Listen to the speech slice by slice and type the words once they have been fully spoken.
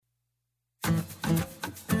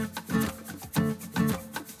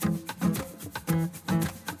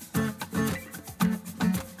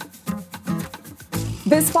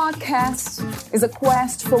This podcast is a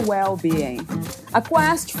quest for well-being, a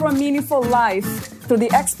quest for a meaningful life through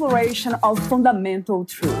the exploration of fundamental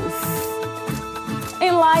truth.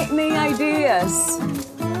 Enlightening ideas,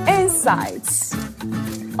 insights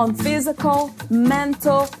on physical,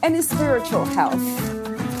 mental, and spiritual health.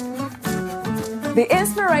 The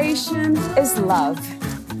inspiration is love.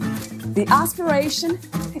 The aspiration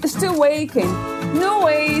is to awaken new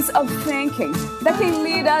ways of thinking that can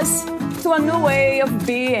lead us to a new way of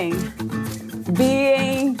being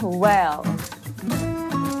well.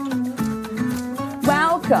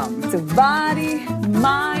 Welcome to Body,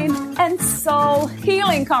 Mind, and Soul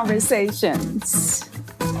Healing Conversations.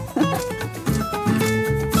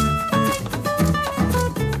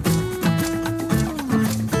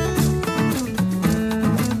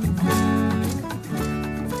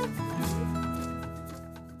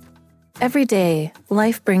 Every day,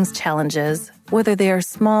 life brings challenges, whether they are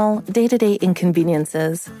small, day-to-day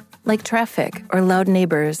inconveniences, like traffic or loud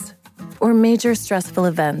neighbors, or major stressful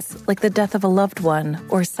events like the death of a loved one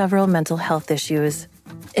or several mental health issues.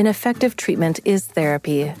 An effective treatment is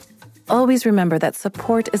therapy. Always remember that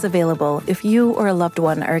support is available if you or a loved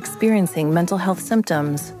one are experiencing mental health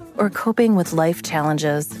symptoms or coping with life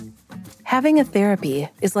challenges. Having a therapy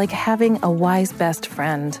is like having a wise best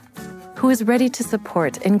friend who is ready to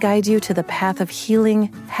support and guide you to the path of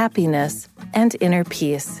healing, happiness, and inner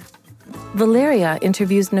peace. Valeria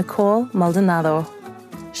interviews Nicole Maldonado.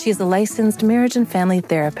 She is a licensed marriage and family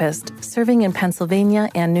therapist serving in Pennsylvania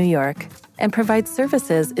and New York and provides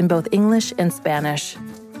services in both English and Spanish.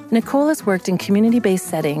 Nicole has worked in community-based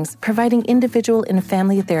settings, providing individual and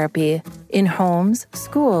family therapy in homes,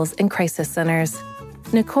 schools, and crisis centers.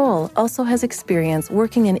 Nicole also has experience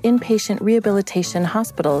working in inpatient rehabilitation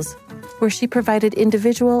hospitals, where she provided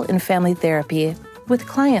individual and family therapy with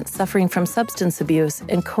clients suffering from substance abuse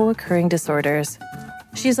and co-occurring disorders.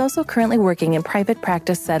 She is also currently working in private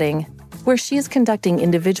practice setting, where she is conducting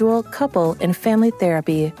individual, couple, and family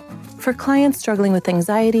therapy for clients struggling with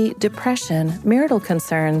anxiety, depression, marital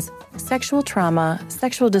concerns, sexual trauma,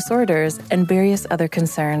 sexual disorders, and various other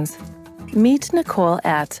concerns. Meet Nicole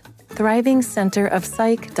at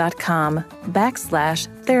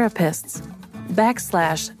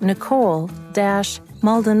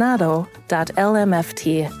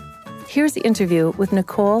thrivingcenterofpsych.com/therapists/Nicole-Maldonado.lmft. Here's the interview with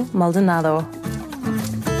Nicole Maldonado.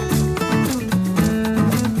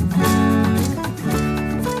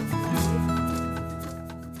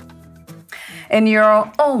 In your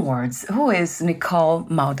own words, who is Nicole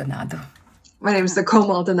Maldonado? My name is Nicole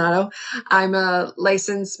Maldonado. I'm a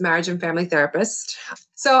licensed marriage and family therapist.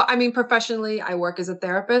 So, professionally, I work as a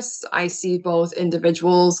therapist. I see both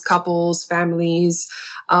individuals, couples, families.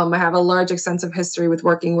 I have a large, extensive history with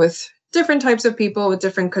working with different types of people with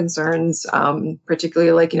different concerns,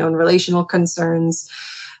 particularly in relational concerns,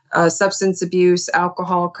 substance abuse,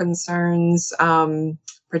 alcohol concerns,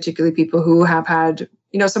 particularly people who have had,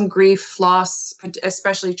 some grief, loss,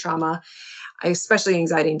 especially trauma. Especially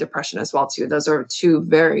anxiety and depression as well, too. Those are two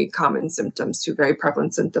very common symptoms, two very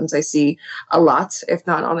prevalent symptoms I see a lot, if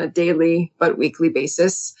not on a daily, but weekly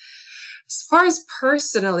basis. As far as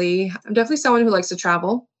personally, I'm definitely someone who likes to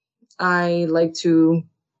travel. I like to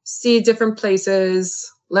see different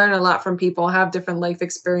places, learn a lot from people, have different life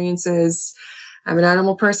experiences. I'm an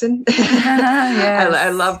animal person. Yes, I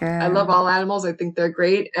love all animals. I think they're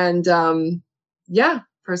great. And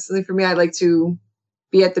personally for me, I like to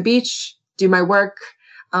be at the beach, do my work,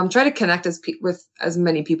 try to connect with as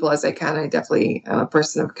many people as I can. I definitely am a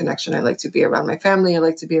person of connection. I like to be around my family. I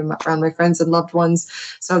like to be around my friends and loved ones.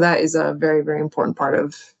 So that is a very, very important part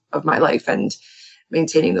of my life and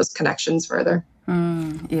maintaining those connections further.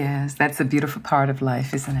 Yes, that's a beautiful part of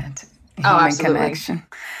life, isn't it? Human absolutely. Connection.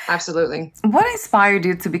 Absolutely. What inspired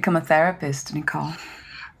you to become a therapist, Nicole?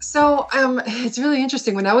 So it's really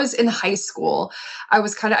interesting. When I was in high school, I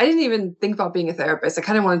didn't even think about being a therapist. I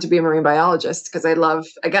kind of wanted to be a marine biologist because I love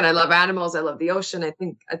animals. I love the ocean. I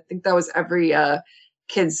think that was every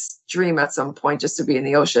kid's dream at some point, just to be in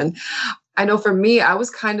the ocean. I know for me, I was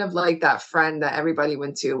kind of like that friend that everybody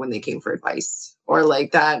went to when they came for advice, or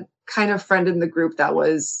like that kind of friend in the group that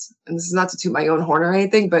was, and this is not to toot my own horn or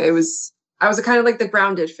anything, but I was kind of like the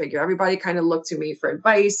grounded figure. Everybody kind of looked to me for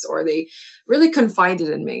advice, or they really confided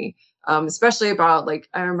in me, especially about,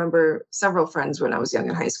 I remember several friends when I was young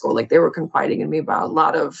in high school, they were confiding in me about a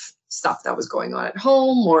lot of stuff that was going on at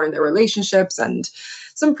home or in their relationships and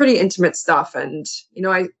some pretty intimate stuff. And,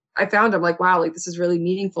 I found I'm like, wow, this is really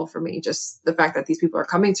meaningful for me. Just the fact that these people are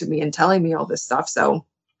coming to me and telling me all this stuff. So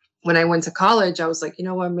when I went to college, I was like,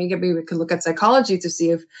 maybe we could look at psychology to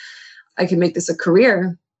see if I can make this a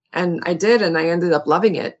career. And I did, and I ended up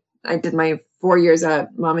loving it. I did my 4 years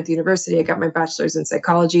at Monmouth University. I got my bachelor's in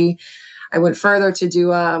psychology. I went further to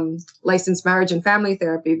do licensed marriage and family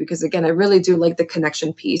therapy because, again, I really do like the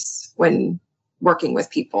connection piece when working with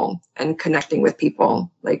people and connecting with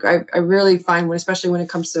people. Like I really find when, especially when it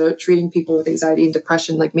comes to treating people with anxiety and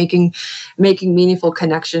depression, like making meaningful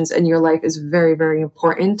connections in your life is very, very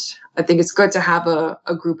important. I think it's good to have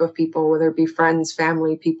a group of people, whether it be friends,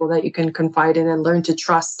 family, people that you can confide in and learn to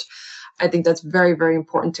trust. I think that's very, very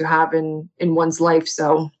important to have in one's life.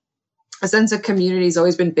 So a sense of community has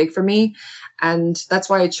always been big for me. And that's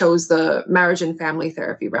why I chose the marriage and family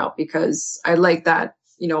therapy route, because I like that,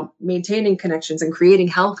 maintaining connections and creating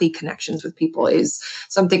healthy connections with people is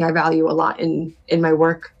something I value a lot in my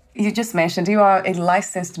work. You just mentioned you are a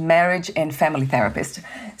licensed marriage and family therapist.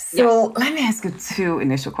 So Let me ask you two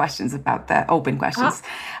initial questions about that, open questions.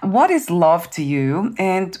 What is love to you,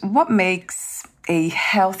 and what makes a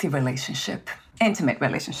healthy relationship, intimate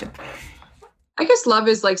relationship? I guess love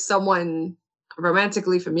is like someone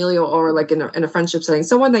romantically, familial, or like in a friendship setting,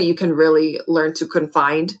 someone that you can really learn to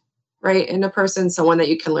confide, right, in a person, someone that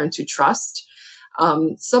you can learn to trust,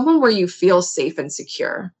 someone where you feel safe and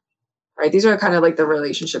secure, right? These are kind of like the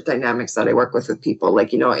relationship dynamics that I work with people. Like,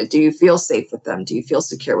 do you feel safe with them? Do you feel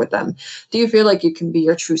secure with them? Do you feel like you can be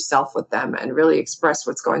your true self with them and really express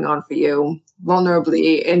what's going on for you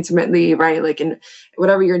vulnerably, intimately, right? Like in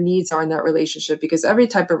whatever your needs are in that relationship, because every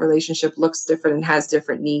type of relationship looks different and has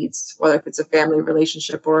different needs, whether if it's a family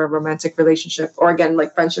relationship or a romantic relationship, or again,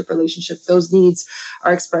 like friendship relationship, those needs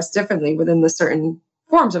are expressed differently within the certain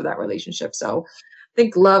forms of that relationship. So I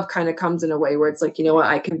think love kind of comes in a way where it's like,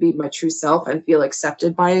 I can be my true self and feel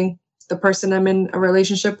accepted by the person I'm in a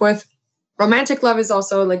relationship with. Romantic love is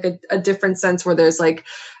also like a different sense where there's like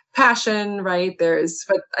passion, right?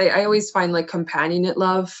 But I always find like companionate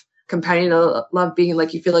love being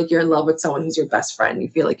like, you feel like you're in love with someone who's your best friend. You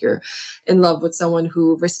feel like you're in love with someone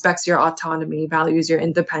who respects your autonomy, values your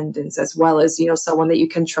independence, as well as, someone that you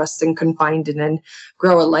can trust and confide in and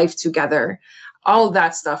grow a life together. All of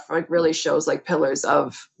that stuff like really shows like pillars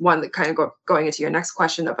of one that kind of going into your next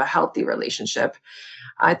question of a healthy relationship.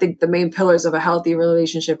 I think the main pillars of a healthy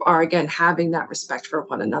relationship are, again, having that respect for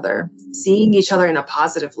one another, seeing each other in a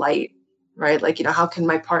positive light, right? Like, how can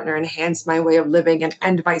my partner enhance my way of living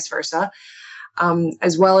and vice versa?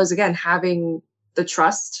 As well as, again, having the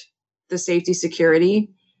trust, the safety, security,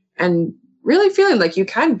 and really feeling like you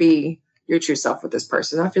can be your true self with this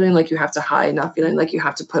person, not feeling like you have to hide, not feeling like you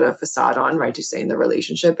have to put a facade on, right, to stay in the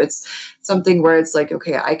relationship. It's something where it's like,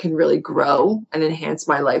 okay, I can really grow and enhance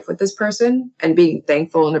my life with this person, and being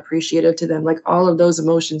thankful and appreciative to them. Like all of those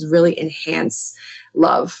emotions really enhance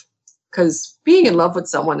love, because being in love with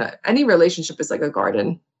someone, any relationship is like a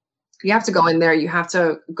garden. You have to go in there. You have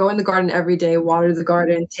to go in the garden every day, water the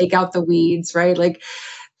garden, take out the weeds, right? Like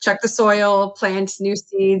check the soil, plant new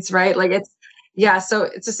seeds, right? Like so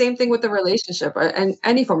it's the same thing with the relationship, and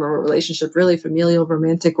any form of a relationship, really familial,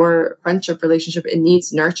 romantic, or friendship relationship. It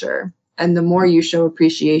needs nurture. And the more you show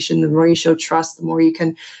appreciation, the more you show trust, the more you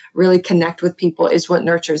can really connect with people is what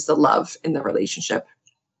nurtures the love in the relationship.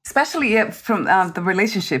 Especially from the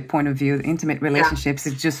relationship point of view, the intimate relationships,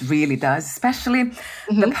 it just really does. Especially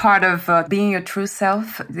the part of being your true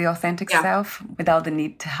self, the authentic self, without the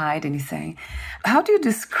need to hide anything. How do you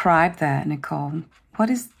describe that, Nicole? What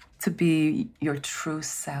is to be your true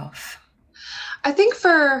self? I think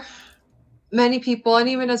for many people, and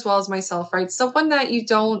even as well as myself, right, someone that you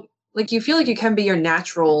don't like, you feel like you can be your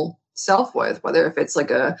natural self with, whether if it's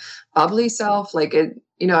like a bubbly self, like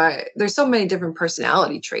there's so many different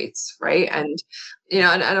personality traits, right? And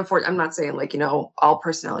and I'm not saying like all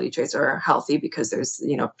personality traits are healthy, because there's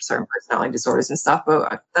certain personality disorders and stuff,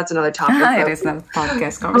 but that's another topic. It is a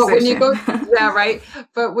podcast conversation.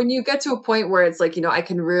 But when you get to a point where it's like I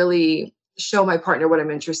can really show my partner what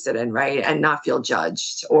I'm interested in, right, and not feel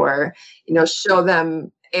judged, or show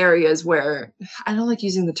them areas where, I don't like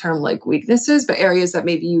using the term like weaknesses, but areas that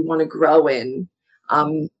maybe you want to grow in,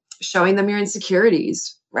 showing them your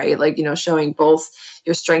insecurities, right? Like, showing both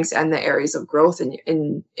your strengths and the areas of growth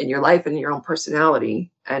in your life and your own personality.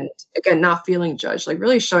 And again, not feeling judged, like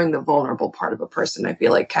really showing the vulnerable part of a person, I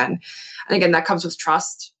feel like can. And again, that comes with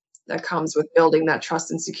trust. That comes with building that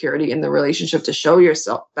trust and security in the relationship to show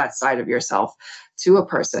yourself, that side of yourself, to a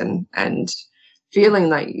person, and feeling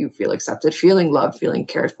that you feel accepted, feeling loved, feeling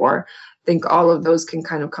cared for. I think all of those can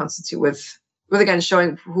kind of constitute with again,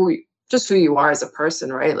 showing who you are as a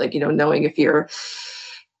person, right? Like, knowing if you're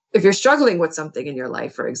struggling with something in your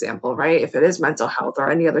life, for example, right? If it is mental health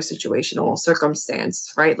or any other situational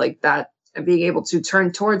circumstance, right? Like that, and being able to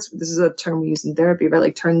turn towards, this is a term we use in therapy, right?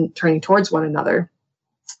 Like turning towards one another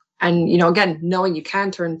And, again, knowing you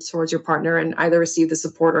can turn towards your partner and either receive the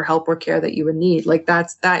support or help or care that you would need, like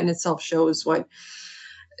that in itself shows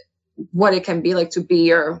what it can be like to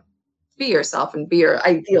be yourself and be your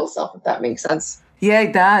ideal self, if that makes sense. Yeah,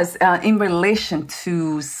 it does. In relation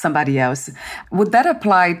to somebody else, would that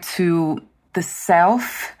apply to the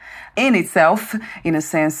self in itself, in a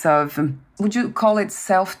sense of, would you call it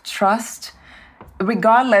self-trust?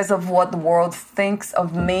 Regardless of what the world thinks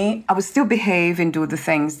of me, I will still behave and do the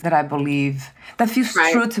things that I believe, that feels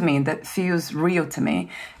true to me, that feels real to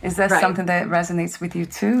me. Is that something that resonates with you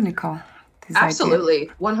too, Nicole?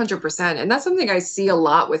 Absolutely, 100%. And that's something I see a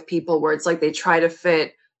lot with people where it's like they try to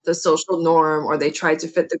fit the social norm or they try to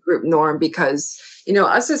fit the group norm because,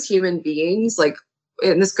 us as human beings, like,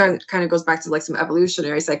 and this kind of goes back to like some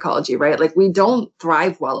evolutionary psychology, right? Like we don't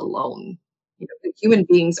thrive well alone. Human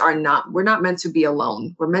beings we're not meant to be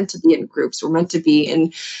alone. We're meant to be in groups. We're meant to be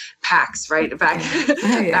in packs, right? Back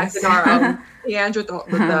in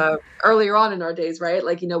our earlier on in our days, right?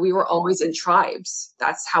 Like, we were always in tribes.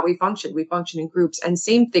 That's how we function. We function in groups. And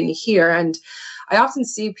same thing here. And I often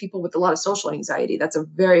see people with a lot of social anxiety. That's a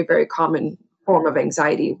very, very common form of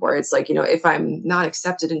anxiety where it's like, if I'm not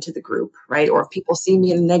accepted into the group, right? Or if people see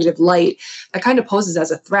me in a negative light, that kind of poses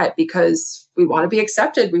as a threat because we want to be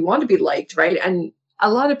accepted. We want to be liked, right? And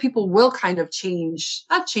a lot of people will kind of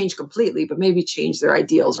not change completely, but maybe change their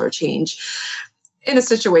ideals or change in a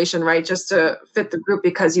situation, right? Just to fit the group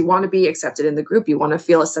because you want to be accepted in the group. You want to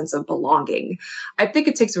feel a sense of belonging. I think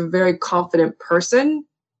it takes a very confident person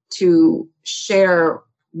to share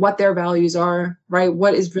what their values are, right?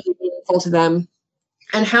 What is really meaningful to them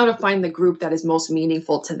and how to find the group that is most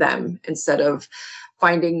meaningful to them instead of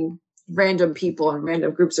finding random people and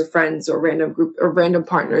random groups of friends or random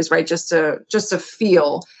partners, right? Just to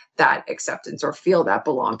feel that acceptance or feel that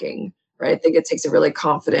belonging, right? I think it takes a really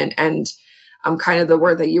confident and kind of the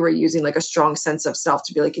word that you were using, like a strong sense of self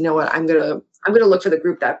to be like, I'm going to look for the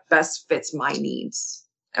group that best fits my needs.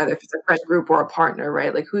 Either if it's a friend group or a partner,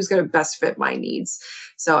 right? Like who's going to best fit my needs.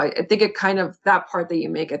 So I think it kind of, that part that you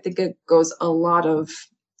make, I think it goes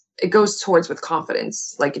towards with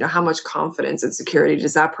confidence. Like, how much confidence and security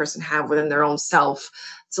does that person have within their own self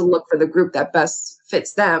to look for the group that best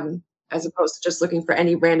fits them, as opposed to just looking for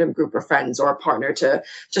any random group of friends or a partner to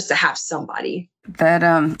have somebody.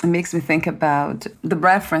 That makes me think about the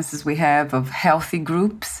references we have of healthy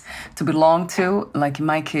groups to belong to. Like in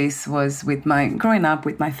my case was growing up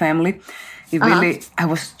with my family. I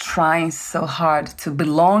was trying so hard to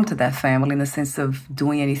belong to that family in the sense of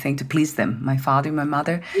doing anything to please them, my father and my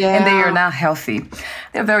mother. Yeah. And they are not healthy.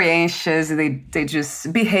 They're very anxious. They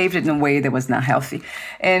just behaved in a way that was not healthy.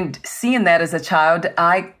 And seeing that as a child,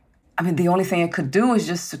 I mean, the only thing I could do is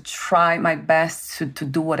just to try my best to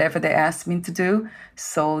do whatever they asked me to do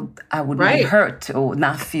so I wouldn't be hurt or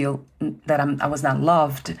not feel that I was not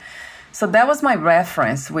loved. So that was my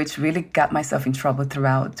reference, which really got myself in trouble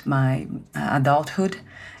throughout my adulthood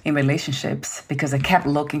in relationships because I kept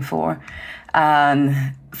looking for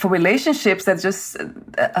relationships that just,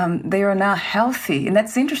 they are not healthy. And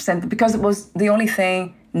that's interesting because it was the only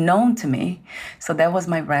thing known to me. So that was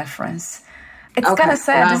my reference. It's kind of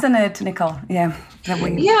sad, isn't it, Nicole? Yeah.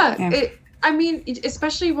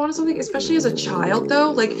 Especially you want something, especially as a child,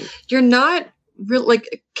 though, like you're not real,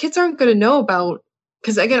 like kids aren't going to know about,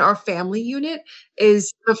 because again, our family unit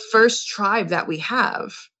is the first tribe that we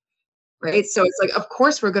have, right? So it's like, of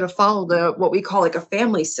course, we're going to follow what we call like a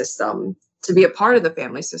family system to be a part of the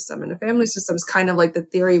family system. And the family system is kind of like the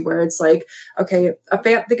theory where it's like, okay,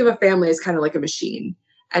 think of a family as kind of like a machine.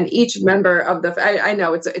 And each member of I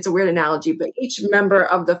know it's a weird analogy, but each member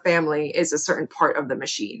of the family is a certain part of the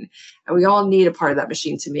machine. And we all need a part of that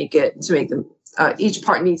machine to make them, each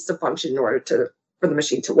part needs to function in order for the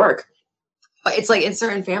machine to work. But it's like in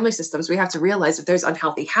certain family systems, we have to realize if there's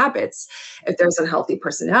unhealthy habits, if there's unhealthy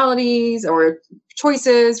personalities or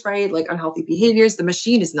choices, right? Like unhealthy behaviors, the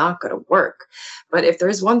machine is not going to work. But if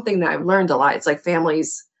there's one thing that I've learned a lot, it's like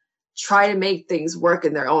families try to make things work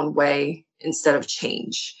in their own way instead of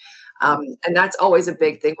change. And that's always a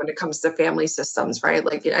big thing when it comes to family systems, right?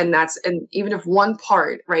 Like, and even if one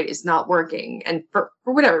part, right, is not working and for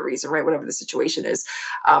whatever reason, right, whatever the situation is,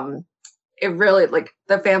 it really, like,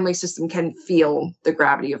 the family system can feel the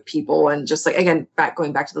gravity of people. And just like, again,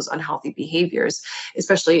 going back to those unhealthy behaviors,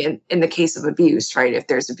 especially in the case of abuse, right? If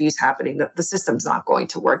there's abuse happening, the system's not going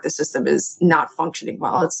to work. The system is not functioning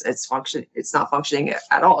well. It's not functioning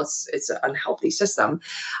at all. It's an unhealthy system.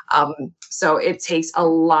 So it takes a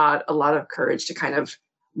lot of courage to kind of,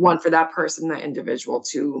 one, for that person, that individual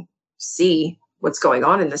to see what's going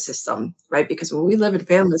on in the system, right? Because when we live in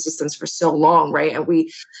family systems for so long, right, and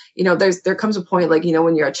we, there comes a point, like,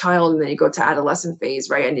 when you're a child and then you go to adolescent phase,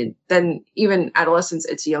 right, and then even adolescence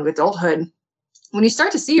into young adulthood, when you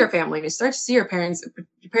start to see your family and you start to see your parents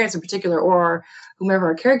in particular, or whomever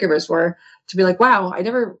our caregivers were, to be like, wow, I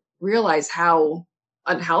never realized how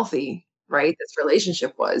unhealthy, right, this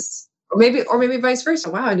relationship was. Or maybe vice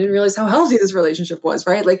versa. Wow, I didn't realize how healthy this relationship was,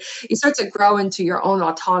 right? Like, you start to grow into your own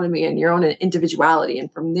autonomy and your own individuality.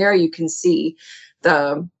 And from there, you can see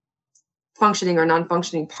the functioning or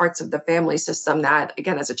non-functioning parts of the family system that,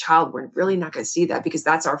 again, as a child, we're really not going to see that, because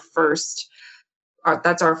that's our first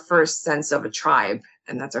sense of a tribe.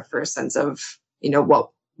 And that's our first sense of,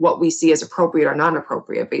 what we see as appropriate or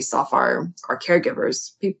non-appropriate based off our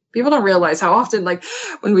caregivers. People don't realize how often, like,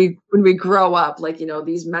 when we grow up, like,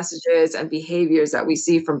 these messages and behaviors that we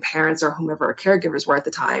see from parents or whomever our caregivers were at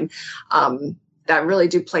the time, that really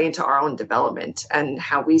do play into our own development and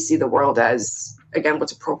how we see the world as, again,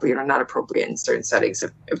 what's appropriate or not appropriate in certain settings,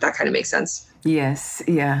 if that kind of makes sense. Yes.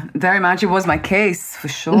 Yeah, very much. It was my case for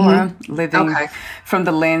sure, living from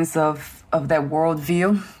the lens of that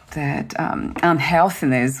worldview, that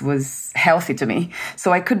unhealthiness was healthy to me.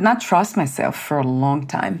 So I could not trust myself for a long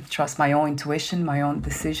time, trust my own intuition, my own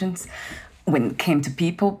decisions when it came to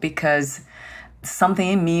people, because something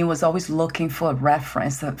in me was always looking for a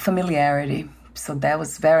reference, a familiarity. So that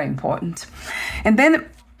was very important. And then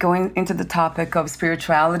going into the topic of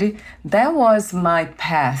spirituality, that was my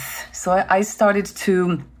path. So I started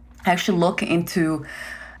to actually look into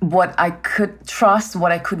what I could trust,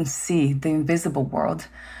 what I couldn't see, the invisible world.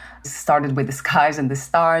 Started with the skies and the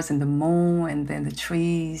stars and the moon and then the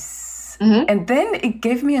trees. And then it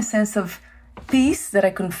gave me a sense of peace that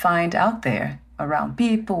I couldn't find out there around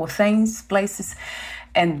people, things, places.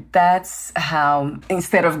 And that's how,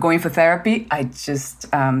 instead of going for therapy, I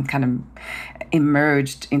just kind of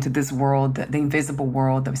emerged into this world, the invisible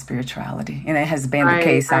world of spirituality. And it has been the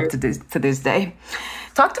case up to this day.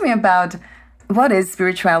 Talk to me about, what is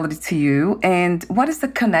spirituality to you, and what is the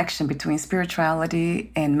connection between spirituality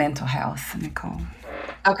and mental health, Nicole?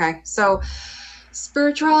 Okay, so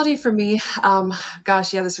spirituality for me,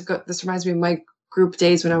 this reminds me of my group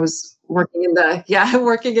days when I was working in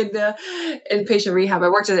inpatient rehab. I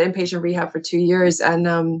worked at an inpatient rehab for 2 years, and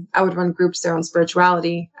I would run groups there on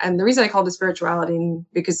spirituality. And the reason I called it spirituality,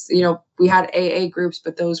 because we had AA groups,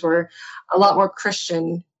 but those were a lot more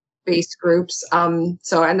Christian-based groups. And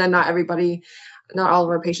then not all of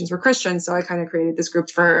our patients were Christians. So I kind of created this group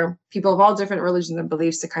for people of all different religions and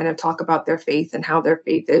beliefs to kind of talk about their faith and how their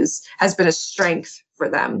faith has been a strength for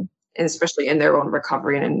them, and especially in their own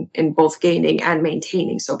recovery and in both gaining and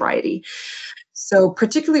maintaining sobriety. So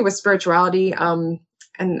particularly with spirituality, and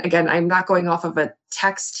again, I'm not going off of a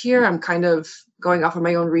text here. I'm kind of going off of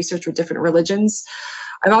my own research with different religions.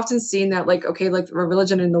 I've often seen that, like a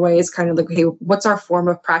religion in the way is kind of like, okay, what's our form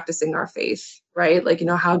of practicing our faith, right? Like,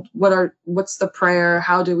 what's the prayer?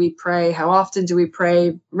 How do we pray? How often do we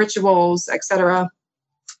pray? Rituals, etc.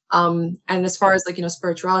 And as far as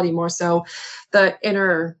spirituality, more so the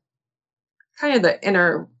inner,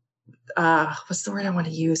 what's the word I want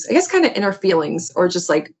to use? I guess kind of inner feelings, or just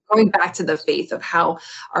like going back to the faith of how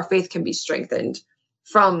our faith can be strengthened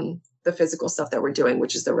from the physical stuff that we're doing,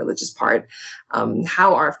 which is the religious part,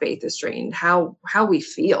 how our faith is trained, how we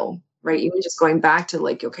feel, right? Even just going back to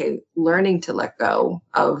learning to let go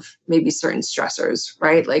of maybe certain stressors,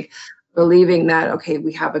 right? Like believing that, okay,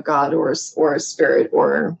 we have a God or a spirit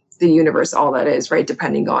or the universe, all that is, right?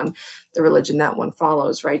 Depending on the religion that one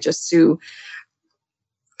follows, right? Just to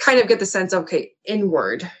kind of get the sense of, okay,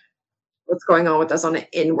 inward, what's going on with us on an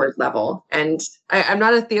inward level. And I'm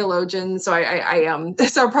not a theologian, so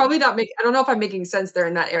so I'm probably not I don't know if I'm making sense there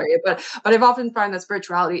in that area, but I've often found that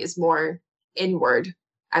spirituality is more inward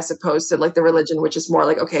as opposed to the religion, which is more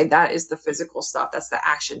like, okay, that is the physical stuff. That's the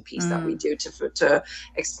action piece that we do to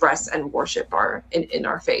express and worship in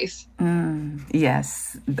our faith.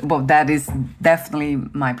 Yes. Well, that is definitely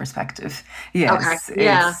my perspective. Yes. Okay.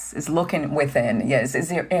 Yeah. It's looking within. Yes. It's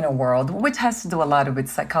your inner world, which has to do a lot with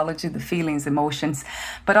psychology, the feelings, emotions,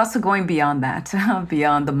 but also going beyond that,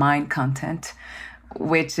 beyond the mind content,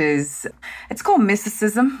 which is, it's called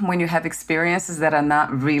mysticism when you have experiences that are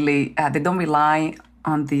not really, they don't rely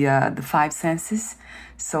on the five senses.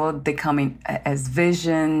 So they come in as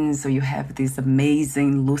visions, or you have these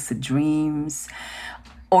amazing lucid dreams,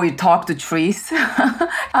 or you talk to trees.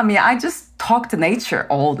 I mean, I just talk to nature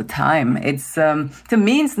all the time. It's to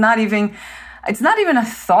me, it's not even a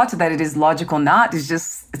thought that it is logical. Not.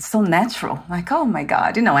 It's so natural. Like, oh my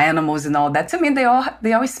God, animals and all that. To me,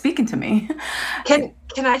 they always speaking to me. Can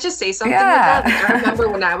Can I just say something with that? Like, I remember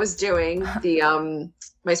when I was doing the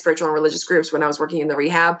my spiritual and religious groups when I was working in the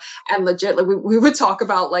rehab, and legit, like we would talk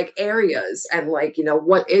about like areas and like, you know,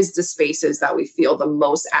 what is the spaces that we feel the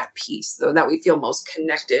most at peace, though, that we feel most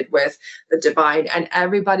connected with the divine. And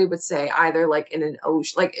everybody would say either like in an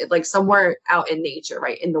ocean, like somewhere out in nature,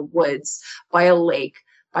 right? In the woods, by a lake,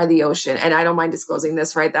 by the ocean. And I don't mind disclosing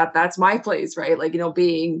this, right? That's my place, right? Like, you know,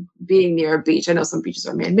 being near a beach. I know some beaches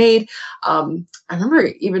are man-made. I remember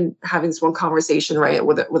even having this one conversation, right,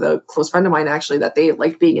 with a close friend of mine, actually, that they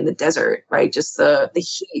like being in the desert, right? Just the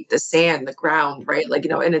heat, the sand, the ground, right? Like, you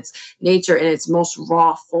know, and it's nature in its most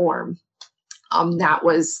raw form.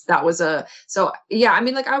 So yeah, I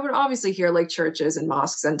mean, like I would obviously hear like churches and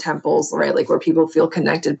mosques and temples, right? Like where people feel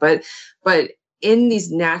connected, but in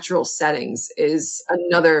these natural settings is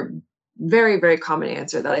another very, very common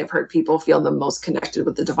answer that I've heard people feel the most connected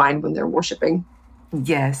with the divine when they're worshiping.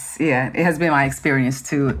 Yes, yeah, it has been my experience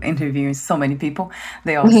too, interviewing so many people.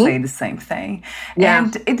 They all say the same thing. Yeah.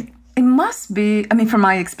 And it must be, I mean, from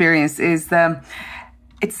my experience, is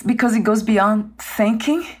it's because it goes beyond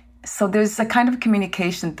thinking. So there's a kind of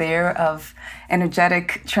communication there of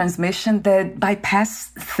energetic transmission that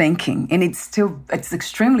bypass thinking, and it's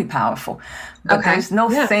extremely powerful. But there's no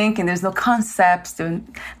thinking, there's no concepts,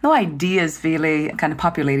 no ideas really kind of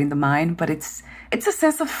populating the mind, but it's a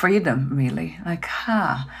sense of freedom, really. Like,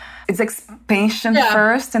 it's expansion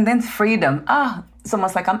first and then freedom. It's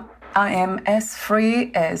almost like I am as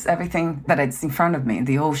free as everything that is in front of me,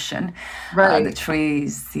 the ocean, the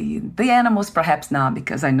trees, the animals, perhaps not,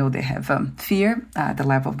 because I know they have fear at the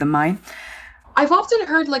level of the mind. I've often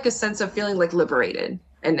heard like a sense of feeling like liberated.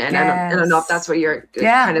 And I don't know if that's what you're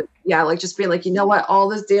kind of, like just being like, you know what, all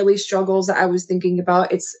those daily struggles that I was thinking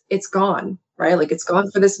about, it's gone, right? Like it's gone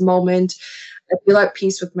for this moment. I feel at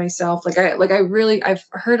peace with myself. I've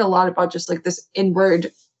heard a lot about just like this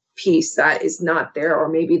inward piece that is not there, or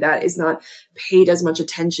maybe that is not paid as much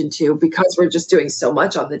attention to because we're just doing so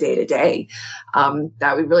much on the day to day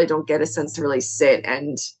that we really don't get a sense to really sit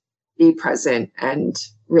and be present and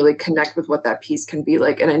really connect with what that peace can be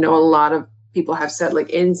like. And I know a lot of people have said, like,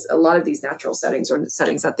 in a lot of these natural settings or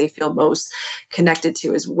settings that they feel most connected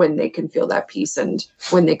to is when they can feel that peace and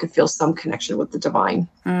when they could feel some connection with the divine.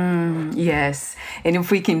 Yes. And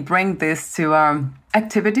if we can bring this to our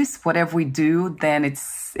activities, whatever we do, then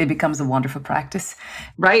it becomes a wonderful practice.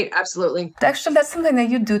 Right. Absolutely. Actually, that's something that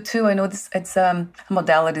you do too. I know it's a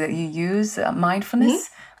modality that you use, mindfulness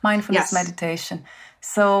meditation.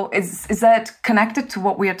 So is that connected to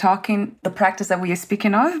what we are talking, the practice that we are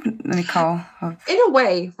speaking of, Nicole? In a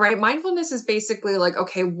way, right? Mindfulness is basically like,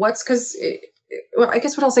 okay, I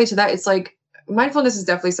guess what I'll say to that, it's like, mindfulness is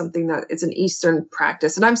definitely something that it's an Eastern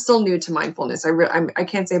practice, and I'm still new to mindfulness. I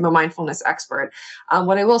can't say I'm a mindfulness expert.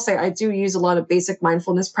 What I will say, I do use a lot of basic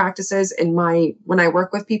mindfulness practices when I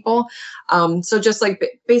work with people. So just like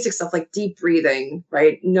basic stuff like deep breathing,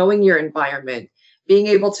 right? Knowing your environment, being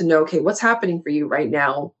able to know, okay, what's happening for you right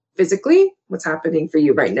now physically? What's happening for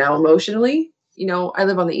you right now emotionally? You know, I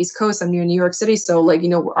live on the East Coast. I'm near New York City. So like, you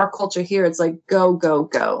know, our culture here, it's like, go, go,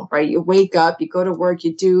 go, right? You wake up, you go to work,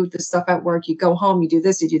 you do the stuff at work, you go home, you do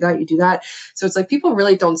this, you do that, you do that. So it's like people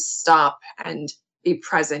really don't stop and be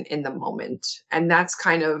present in the moment. And that's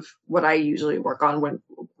kind of what I usually work on when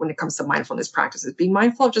it comes to mindfulness practices, being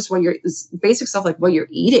mindful of just basic stuff like what you're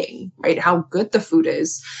eating, right? How good the food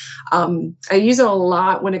is. I use it a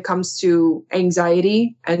lot when it comes to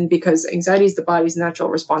anxiety, and because anxiety is the body's natural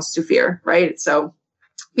response to fear, right? So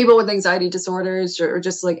people with anxiety disorders or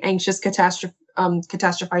just like anxious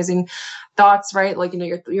catastrophizing thoughts, right? Like, you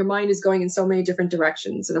know, your mind is going in so many different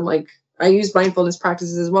directions. And I'm like, I use mindfulness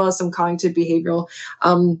practices as well as some cognitive behavioral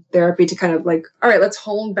therapy to kind of like, all right, let's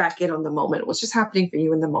hone back in on the moment. What's just happening for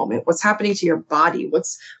you in the moment? What's happening to your body? Are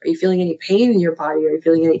you feeling any pain in your body? Are you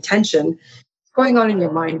feeling any tension? What's going on in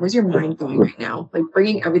your mind? Where's your mind going right now? Like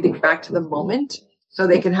bringing everything back to the moment so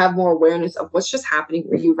they can have more awareness of what's just happening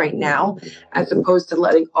for you right now, as opposed to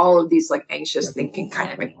letting all of these like anxious thinking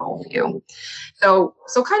kind of engulf you. So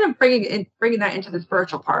kind of bringing that into the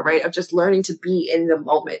spiritual part, right? Of just learning to be in the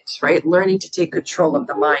moment, right? Learning to take control of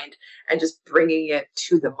the mind and just bringing it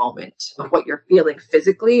to the moment of what you're feeling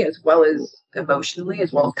physically, as well as emotionally,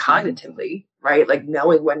 as well as cognitively, right? Like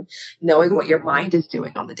knowing what your mind is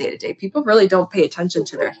doing on the day to day. People really don't pay attention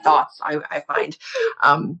to their thoughts, I find.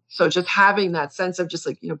 So just having that sense of just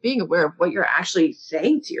like, you know, being aware of what you're actually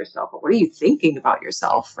saying to yourself, or what are you thinking about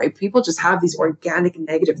yourself, right? People just have these organic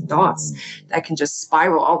negative thoughts that can just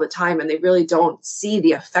spiral all the time, and they really don't see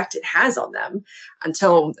the effect it has on them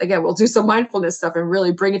until, again, we'll do some mindfulness stuff and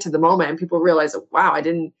really bring it to the moment, and people realize, wow, I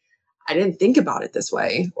didn't I didn't think about it this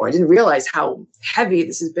way, or I didn't realize how heavy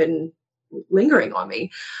this has been lingering on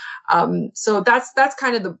me. So that's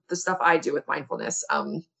kind of the stuff I do with mindfulness.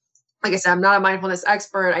 Like I said, I'm not a mindfulness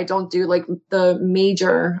expert. I don't do like the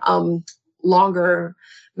major, longer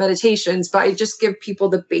meditations, but I just give people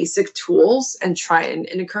the basic tools and try and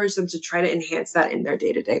encourage them to try to enhance that in their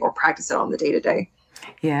day-to-day or practice it on the day-to-day.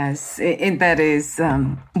 Yes, that is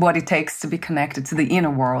what it takes to be connected to the inner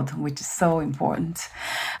world, which is so important.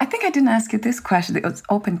 I think I didn't ask you this question, the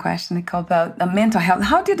open question, Nicole, about mental health.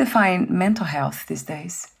 How do you define mental health these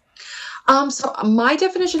days? So my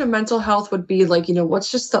definition of mental health would be like, what's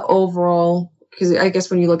just the overall, because I guess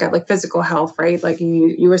when you look at like physical health, right, like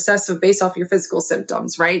you assess it based off your physical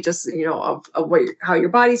symptoms, right? Just, of how your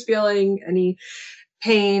body's feeling, any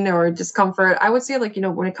pain or discomfort. I would say like,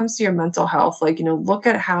 when it comes to your mental health, like, look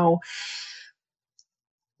at how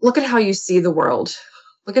you see the world,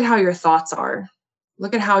 look at how your thoughts are,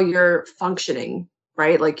 look at how you're functioning,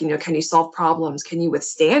 right? Like, can you solve problems? Can you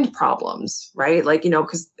withstand problems? Right? Like,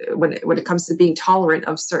 because when it comes to being tolerant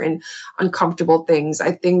of certain uncomfortable things,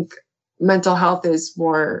 I think mental health is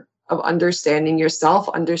more of understanding yourself,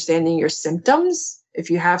 understanding your symptoms, if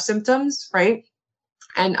you have symptoms, right?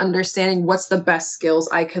 And understanding what's the best skills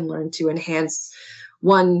I can learn to enhance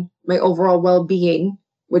my overall well-being,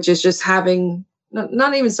 which is just having,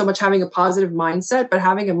 not even so much having a positive mindset, but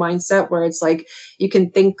having a mindset where it's like, you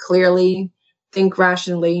can think clearly, think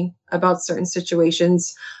rationally about certain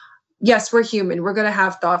situations. Yes, we're human. We're going to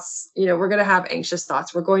have thoughts, we're going to have anxious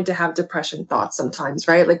thoughts. We're going to have depression thoughts sometimes,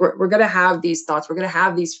 right? Like we're going to have these thoughts. We're going to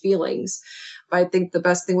have these feelings. But I think the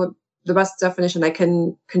best definition I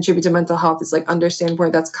can contribute to mental health is like understand where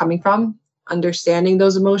that's coming from, understanding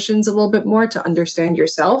those emotions a little bit more to understand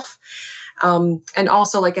yourself. And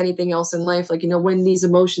also like anything else in life, like, when these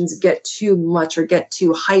emotions get too much or get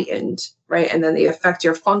too heightened, right? And then they affect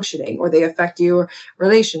your functioning, or they affect your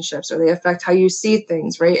relationships, or they affect how you see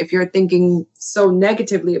things, right? If you're thinking so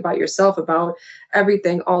negatively about yourself, about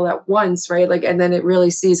everything all at once, right? Like, and then it really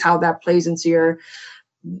sees how that plays into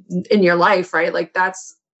in your life, right? Like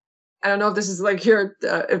that's, I don't know if this is like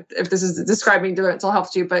if this is describing mental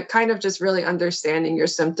health to you, but kind of just really understanding your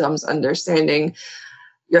symptoms, understanding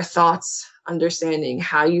your thoughts, understanding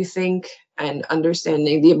how you think, and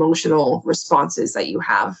understanding the emotional responses that you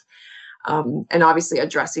have. And obviously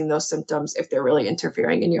addressing those symptoms if they're really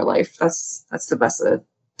interfering in your life. That's the best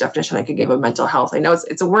definition I could give of mental health. I know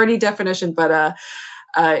it's a wordy definition, but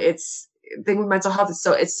it's the thing with mental health.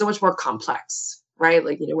 It's so much more complex, right?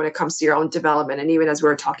 Like, when it comes to your own development, and even as we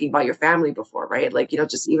were talking about your family before, right? Like,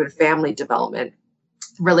 just even family development,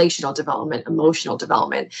 relational development, emotional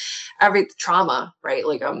development, every trauma, right?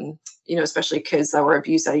 Like, especially kids that were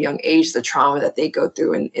abused at a young age, the trauma that they go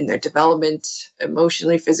through in their development,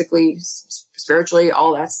 emotionally, physically, spiritually,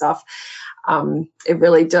 all that stuff. It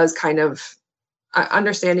really does kind of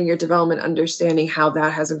understanding your development, understanding how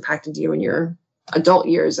that has impacted you in your adult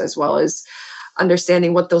years, as well as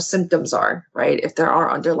understanding what those symptoms are, right? If there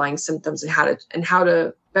are underlying symptoms, and how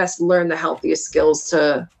to best learn the healthiest skills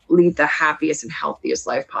to lead the happiest and healthiest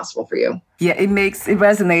life possible for you. Yeah, it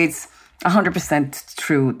resonates 100%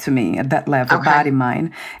 true to me at that level, okay. Body,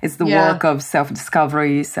 mind. It's the work of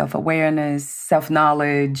self-discovery, self-awareness,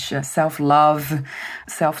 self-knowledge, self-love,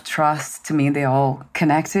 self-trust. To me, they're all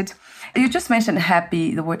connected. You just mentioned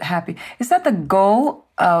the word happy. Is that the goal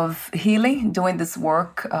of healing, doing this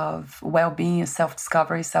work of well-being,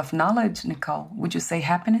 self-discovery, self-knowledge, Nicole? Would you say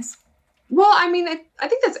happiness? Well, I mean, I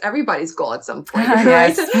think that's everybody's goal at some point, right?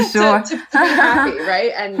 Yes, for sure. to be happy,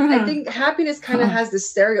 right? And I think happiness kind of has this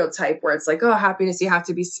stereotype where it's like, oh, happiness, you have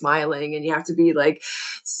to be smiling and you have to be like,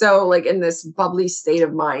 so like in this bubbly state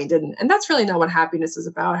of mind. And that's really not what happiness is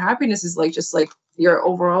about. Happiness is like, just like your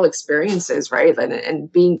overall experiences, right? And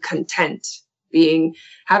being content,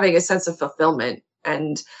 having a sense of fulfillment.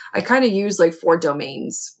 And I kind of use like 4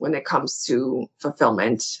 domains when it comes to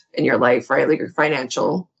fulfillment in your life, right? Like your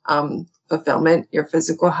financial, fulfillment, your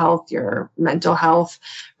physical health, your mental health,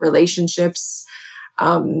 relationships.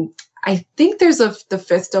 I think there's the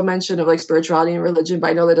 5th dimension of like spirituality and religion, but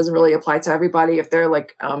I know that doesn't really apply to everybody if they're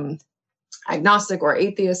like agnostic or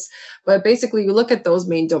atheist. But basically, you look at those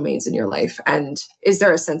main domains in your life, and is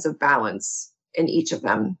there a sense of balance in each of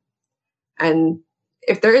them? And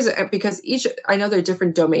if there is, because I know they're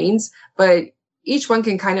different domains, but each one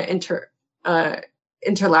can kind of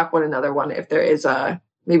interlap one another. If there is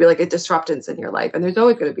maybe like a disruptance in your life, and there's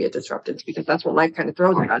always going to be a disruptance because that's what life kind of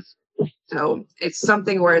throws at us. So it's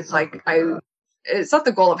something where it's like, it's not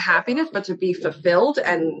the goal of happiness, but to be fulfilled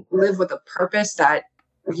and live with a purpose that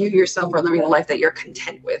you yourself are living a life that you're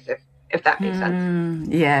content with, if that makes sense.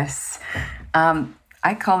 Yes.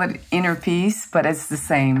 I call it inner peace, but it's the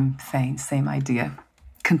same thing, same idea.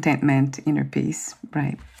 Contentment, inner peace,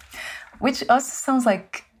 right? Which also sounds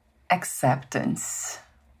like acceptance.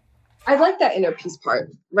 I like that inner peace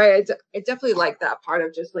part, right? I definitely like that part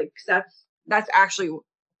of just like, that's actually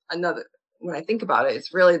another, when I think about it,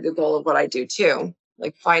 it's really the goal of what I do too.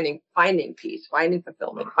 Like finding peace, finding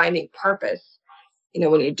fulfillment, finding purpose. You know,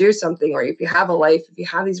 when you do something, or if you have a life, if you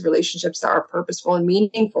have these relationships that are purposeful and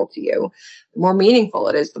meaningful to you, the more meaningful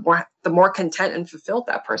it is, the more content and fulfilled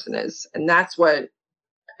that person is. And that's what,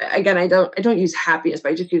 again, I don't use happiness,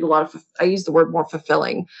 but I just use I use the word more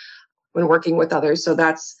fulfilling when working with others. So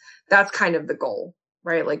that's kind of the goal,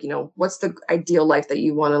 right? Like, you know, what's the ideal life that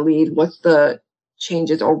you want to lead? What's the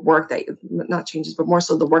changes or work that not changes, but more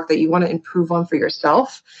so the work that you want to improve on for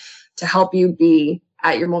yourself to help you be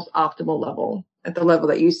at your most optimal level, at the level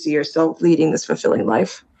that you see yourself leading this fulfilling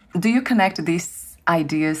life. Do you connect these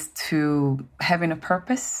ideas to having a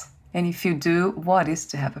purpose? And if you do, what is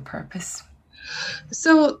to have a purpose?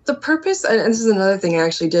 So the purpose, and this is another thing I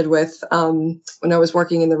actually did with when I was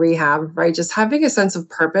working in the rehab, right? Just having a sense of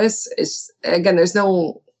purpose is, again, there's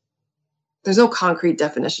no concrete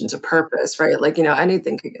definition to purpose, right? Like, you know,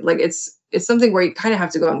 anything, like it's something where you kind of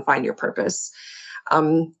have to go and find your purpose.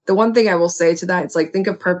 The one thing I will say to that, it's like, think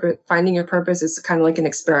of purpose, finding your purpose is kind of like an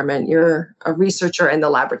experiment. You're a researcher in the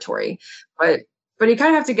laboratory, but you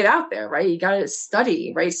kind of have to get out there, right? You got to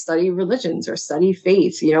study, right? Study religions or study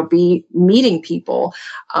faith, you know, be meeting people,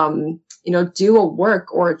 you know, do a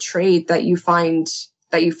work or a trade that you find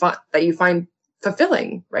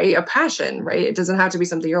fulfilling, right? A passion, right? It doesn't have to be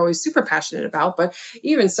something you're always super passionate about, but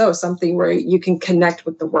even so, something where you can connect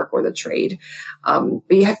with the work or the trade. But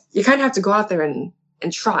you kind of have to go out there and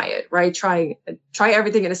try it, right? Try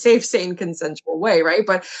everything in a safe, sane, consensual way, right?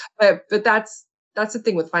 But that's the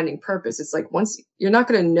thing with finding purpose. It's like, once you're not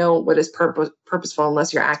going to know what is purposeful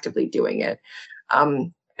unless you're actively doing it.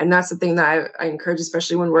 And that's the thing that I encourage,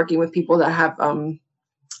 especially when working with people that have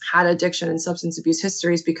had addiction and substance abuse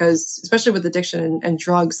histories, because especially with addiction and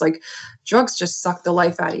drugs, like drugs just suck the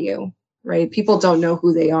life out of you, right? People don't know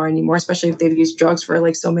who they are anymore, especially if they've used drugs for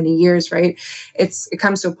like so many years, right? It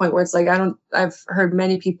comes to a point where it's like, I've heard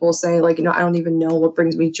many people say like, you know, I don't even know what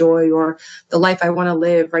brings me joy or the life I want to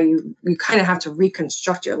live, right? You kind of have to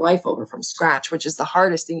reconstruct your life over from scratch, which is the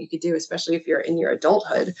hardest thing you could do, especially if you're in your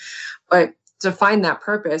adulthood. But to find that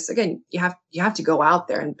purpose, again, you have to go out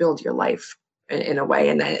there and build your life in a way.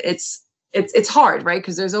 And it's hard, right?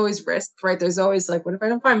 Because there's always risk, right? There's always like, what if I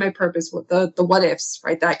don't find my purpose? What the what ifs,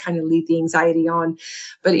 right? That kind of lead the anxiety on.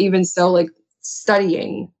 But even so, like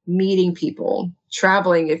studying, meeting people,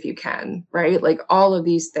 traveling if you can, right? Like all of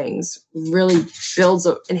these things really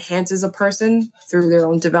enhances a person through their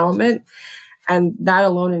own development. And that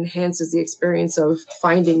alone enhances the experience of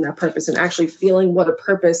finding that purpose and actually feeling what a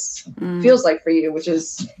purpose feels like for you, which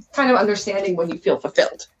is kind of understanding when you feel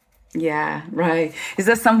fulfilled. Yeah, right. Is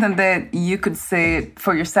that something that you could say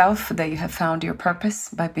for yourself, that you have found your purpose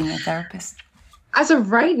by being a therapist? As of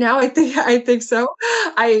right now, I think so.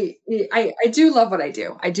 I do love what I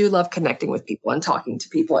do. I do love connecting with people and talking to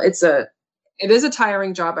people. It is a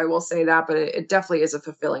tiring job, I will say that, but it definitely is a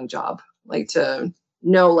fulfilling job. Like to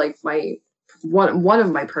know like one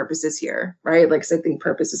of my purposes here, right? Like, 'cause I think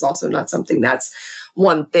purpose is also not something that's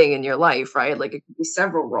one thing in your life, right? Like it could be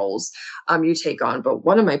several roles you take on, but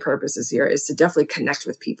one of my purposes here is to definitely connect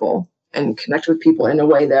with people in a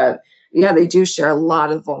way that, yeah, they do share a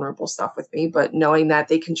lot of vulnerable stuff with me, but knowing that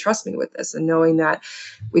they can trust me with this and knowing that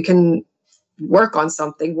we can work on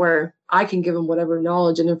something where I can give them whatever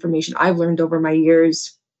knowledge and information I've learned over my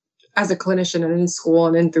years as a clinician and in school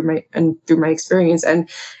and through my experience, and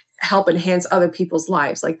help enhance other people's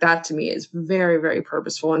lives. Like that to me is very, very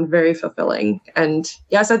purposeful and very fulfilling. And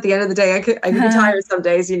yes, at the end of the day, I could be tired some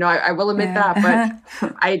days, you know, I will admit that,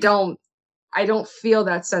 but I don't feel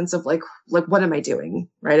that sense of like, what am I doing?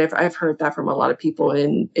 Right. I've heard that from a lot of people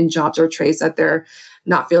in jobs or trades that they're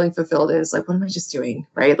not feeling fulfilled. And it's like, what am I just doing?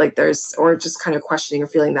 Right. Like or just kind of questioning or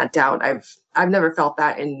feeling that doubt. I've never felt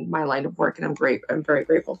that in my line of work, and I'm very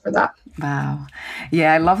grateful for that. Wow.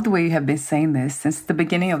 Yeah, I love the way you have been saying this since the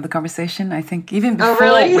beginning of the conversation. I think even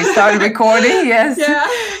before we started recording. Yes. Yeah.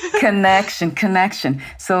 Connection.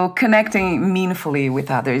 So connecting meaningfully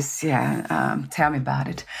with others. Yeah. Tell me about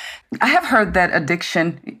it. I have heard that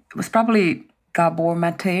addiction was probably Gabor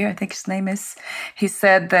Mate, I think his name is. He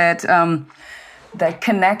said that that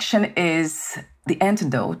connection is the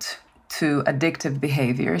antidote to addictive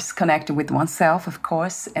behaviors, connecting with oneself, of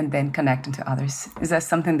course, and then connecting to others. Is that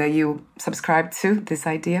something that you subscribe to, this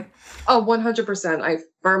idea? Oh, 100%. I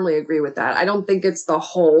firmly agree with that. I don't think it's the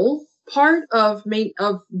whole part of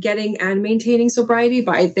getting and maintaining sobriety,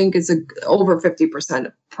 but I think it's over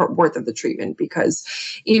 50% worth of the treatment, because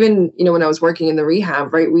even, when I was working in the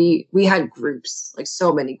rehab, right, we had groups, like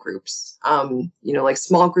so many groups, like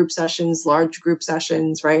small group sessions, large group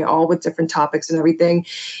sessions, right, all with different topics and everything.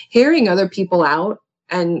 Hearing other people out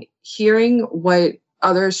and hearing what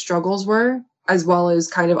other struggles were, as well as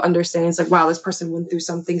kind of understanding, it's like, wow, this person went through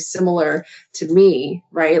something similar to me,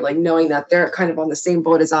 right? Like knowing that they're kind of on the same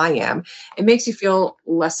boat as I am. It makes you feel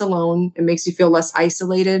less alone. It makes you feel less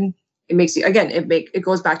isolated. It makes you, again, it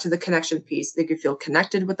goes back to the connection piece. They can feel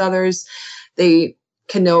connected with others. They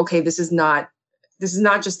can know, okay, this is not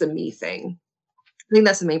just a me thing. I think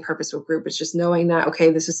that's the main purpose of a group. It's just knowing that,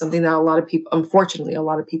 okay, this is something that unfortunately, a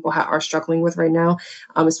lot of people are struggling with right now,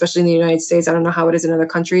 especially in the United States. I don't know how it is in other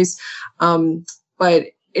countries, but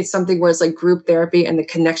it's something where it's like group therapy and the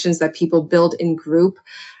connections that people build in group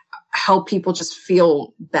help people just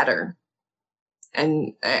feel better.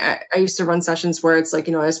 And I used to run sessions where it's like,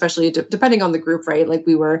 especially depending on the group, right? Like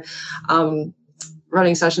we were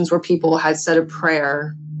running sessions where people had said a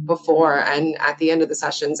prayer before and at the end of the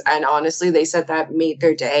sessions, and honestly they said that made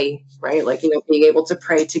their day, right? Like, being able to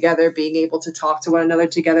pray together, being able to talk to one another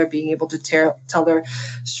together, being able to tell their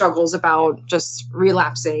struggles about just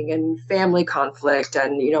relapsing and family conflict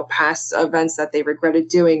and past events that they regretted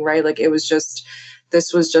doing, right? Like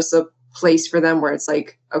this was just a place for them where it's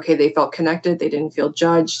like, okay, they felt connected, they didn't feel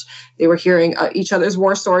judged, they were hearing each other's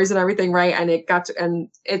war stories and everything, right? And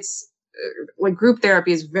it's like group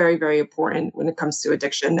therapy is very, very important when it comes to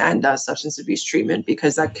addiction and substance abuse treatment,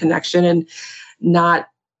 because that connection and not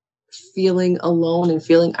feeling alone and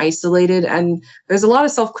feeling isolated. And there's a lot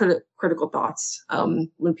of self-critical thoughts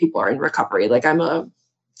when people are in recovery. Like I'm a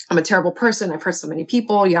terrible person. I've hurt so many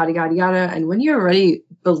people, yada, yada, yada. And when you already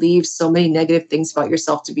believe so many negative things about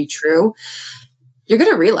yourself to be true, you're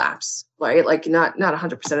going to relapse, right? Like not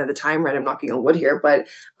 100% of the time, right? I'm knocking on wood here, but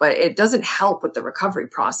it doesn't help with the recovery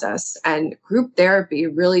process. And group therapy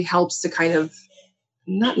really helps to kind of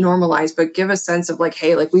not normalize, but give a sense of like,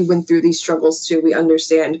 hey, like we went through these struggles too. We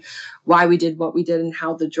understand why we did what we did and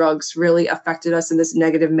how the drugs really affected us in this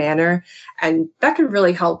negative manner. And that can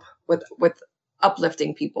really help with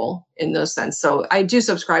uplifting people in those sense. So I do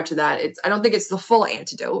subscribe to that. I don't think it's the full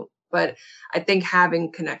antidote, but I think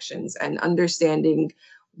having connections and understanding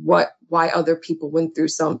why other people went through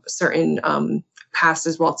some certain past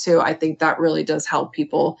as well too, I think that really does help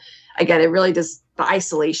people. Again, it really does, the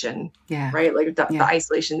isolation, right? Like the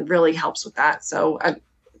isolation really helps with that. So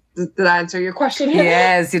did that answer your question?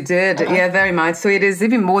 Yes, you did. Yeah, very much. So it is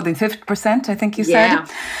even more than 50%, I think you said. Yeah.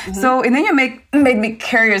 Mm-hmm. So, and then you made me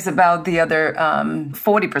curious about the other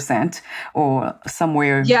 40% or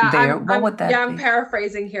somewhere there. What would that be? I'm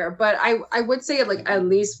paraphrasing here, but I would say like at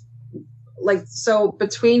least like, so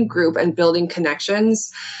between group and building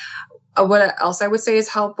connections, what else I would say is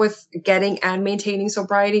help with getting and maintaining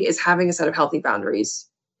sobriety is having a set of healthy boundaries,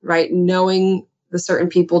 right? Knowing the certain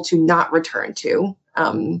people to not return to.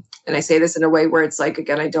 And I say this in a way where it's like,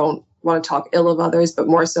 again, I don't want to talk ill of others, but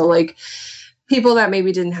more so like people that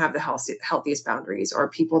maybe didn't have the healthiest boundaries, or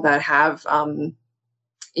people that have,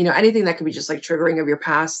 anything that could be just like triggering of your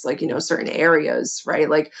past, like, certain areas, right?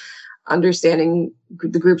 Like understanding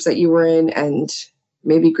the groups that you were in, and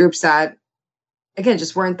maybe groups that, again,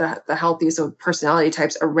 just weren't the healthiest of personality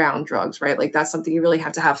types around drugs, right? Like that's something you really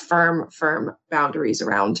have to have firm boundaries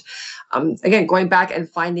around. Again, going back and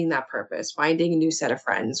finding that purpose, finding a new set of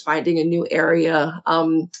friends, finding a new area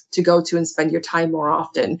to go to and spend your time more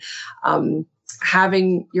often,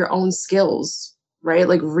 having your own skills, right?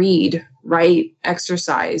 Like read, write,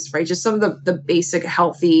 exercise, right? Just some of the basic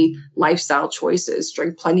healthy lifestyle choices,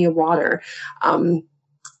 drink plenty of water,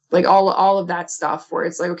 like all of that stuff where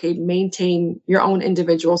it's like, okay, maintain your own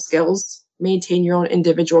individual skills, maintain your own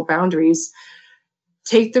individual boundaries,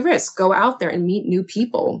 take the risk, go out there and meet new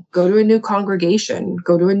people, go to a new congregation,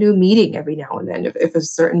 go to a new meeting every now and then if a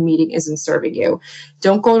certain meeting isn't serving you.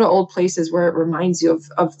 Don't go to old places where it reminds you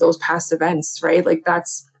of those past events, right? Like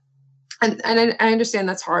that's, and I understand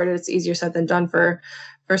that's hard. It's easier said than done for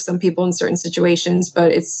some people in certain situations,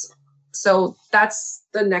 but so that's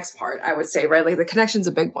the next part, I would say, right? Like the connection's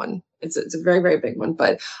a big one. It's a very, very big one,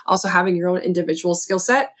 but also having your own individual skill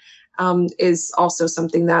set is also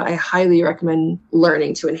something that I highly recommend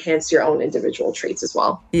learning to enhance your own individual traits as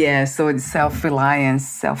well. Yeah. So it's self-reliance,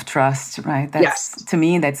 self-trust, right? Yes. To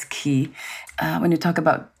me, that's key. When you talk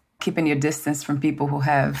about keeping your distance from people who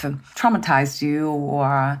have traumatized you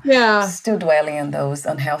or still dwelling on those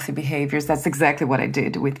unhealthy behaviors. That's exactly what I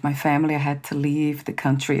did with my family. I had to leave the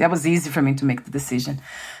country. That was easy for me to make the decision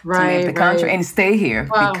to leave the country and stay here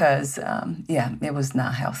because, it was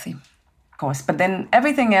not healthy. course. But then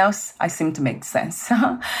everything else, I seem to make sense.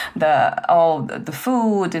 the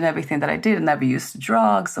food and everything that I did, I never used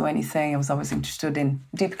drugs or anything. I was always interested in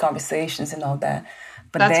deep conversations and all that.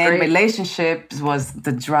 But That's then great. Relationships was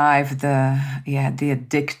the drive, the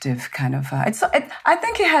addictive kind of. I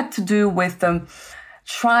think it had to do with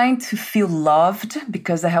trying to feel loved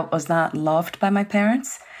because I was not loved by my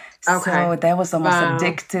parents. Okay. So that was almost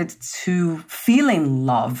addicted to feeling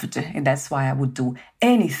loved, and that's why I would do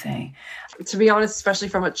anything. To be honest, especially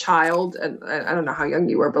from a child, and I don't know how young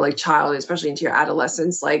you were, but like child, especially into your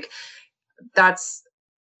adolescence, like that's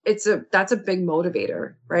a big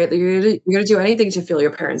motivator, right? Like you're gonna do anything to feel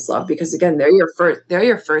your parents' love because again, they're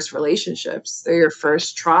your first relationships, they're your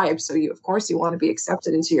first tribe. So of course you want to be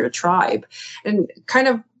accepted into your tribe, and kind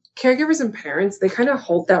of caregivers and parents, they kind of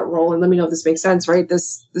hold that role. And let me know if this makes sense, right? The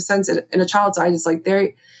sense in a child's eyes is like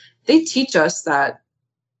they teach us that,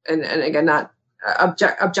 and again, not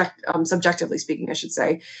subjectively speaking, I should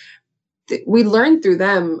say, we learn through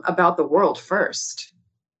them about the world first.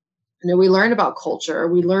 And then we learn about culture.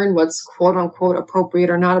 We learn what's quote unquote appropriate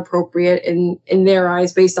or not appropriate in their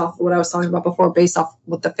eyes based off what I was talking about before, based off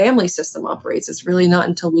what the family system operates. It's really not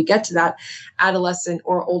until we get to that adolescent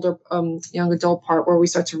or older young adult part where we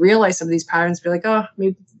start to realize some of these patterns, be like, oh,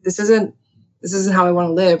 maybe this isn't how I want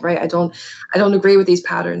to live, right? I don't agree with these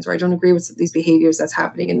patterns, or I don't agree with these behaviors that's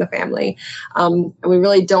happening in the family. And we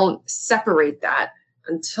really don't separate that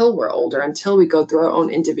until we're older, until we go through our own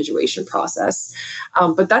individuation process.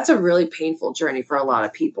 But that's a really painful journey for a lot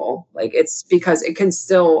of people. Like it's because it can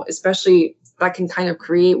still, especially that can kind of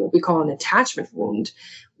create what we call an attachment wound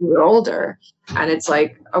when we're older. And it's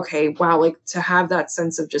like, okay, wow, like to have that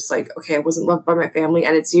sense of just like, okay, I wasn't loved by my family.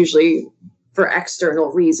 And it's usually for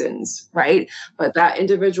external reasons, right? But that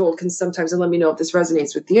individual can sometimes, and let me know if this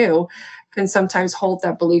resonates with you, can sometimes hold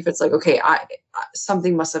that belief. It's like, okay,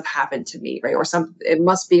 something must have happened to me, right? Or it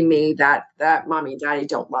must be me that mommy and daddy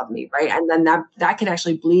don't love me, right? And then that can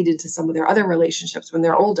actually bleed into some of their other relationships when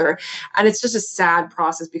they're older. And it's just a sad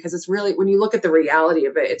process because it's really, when you look at the reality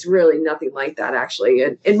of it, it's really nothing like that actually.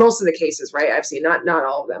 And in most of the cases, right? I've seen not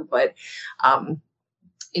all of them, but I'm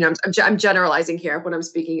generalizing here when I'm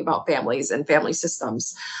speaking about families and family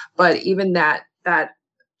systems, but even that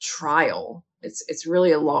trial, it's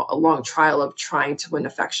really a long trial of trying to win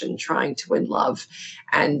affection, trying to win love.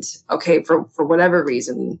 And okay, for whatever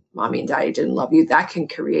reason, mommy and daddy didn't love you, that can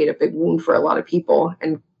create a big wound for a lot of people.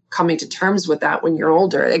 And coming to terms with that when you're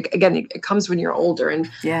older, again, it comes when you're older and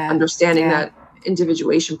understanding that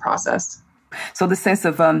individuation process. So the sense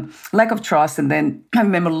of lack of trust, and then I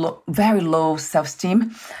remember very low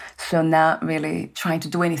self-esteem. So not really trying to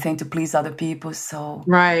do anything to please other people. So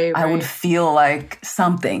right. I would feel like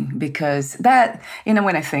something because that,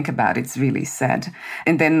 when I think about it, it's really sad.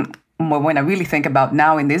 And then when I really think about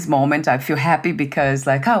now in this moment, I feel happy because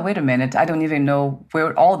like, oh, wait a minute, I don't even know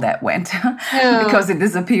where all that went because it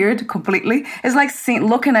disappeared completely. It's like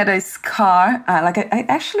looking at a scar. I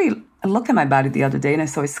actually looked at my body the other day and I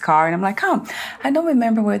saw a scar and I'm like, oh, I don't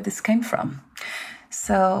remember where this came from.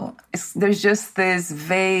 So there's just this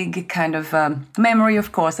vague kind of memory.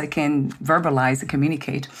 Of course, I can verbalize and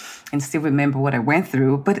communicate and still remember what I went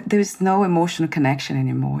through, but there's no emotional connection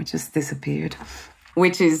anymore. It just disappeared,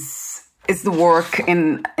 which is the work,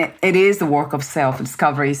 and it is the work of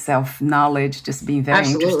self-discovery, self-knowledge, just being very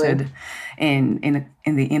interested in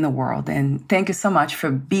the inner world. And thank you so much for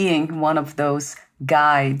being one of those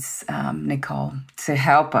guides, Nicole, to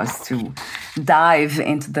help us to dive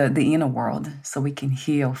into the inner world so we can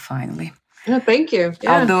heal finally. No, thank you.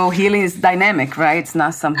 Yeah. Although healing is dynamic, right? It's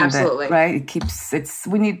not something Absolutely. that, right?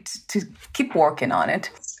 We need to keep working on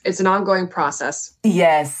it. It's an ongoing process.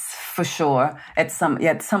 Yes, for sure. At some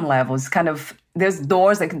levels, kind of, there's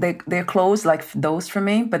doors like they're closed, like those for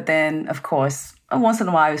me. But then, of course, once in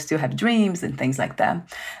a while, I still have dreams and things like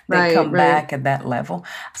that. They come back at that level.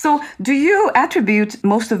 So do you attribute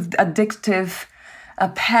most of the addictive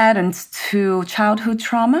patterns to childhood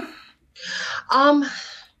trauma?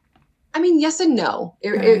 I mean, yes and no.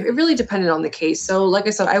 It really depended on the case. So like I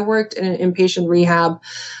said, I worked in an inpatient rehab.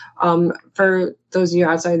 For those of you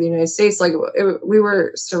outside the United States, we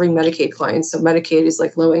were serving Medicaid clients. So Medicaid is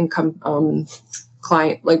like low income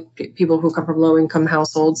client, like people who come from low income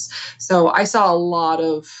households. So I saw a lot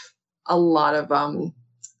of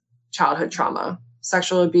childhood trauma,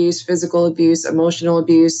 sexual abuse, physical abuse, emotional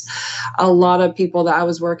abuse. A lot of people that I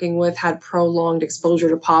was working with had prolonged exposure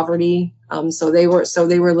to poverty. So they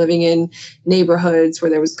were living in neighborhoods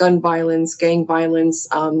where there was gun violence, gang violence.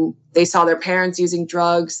 They saw their parents using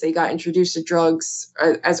drugs. They got introduced to drugs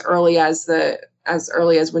as early as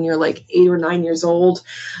when you're like 8 or 9 years old.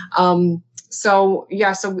 So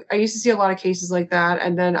I used to see a lot of cases like that.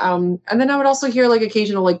 And then I would also hear like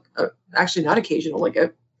occasional, like actually not occasional, like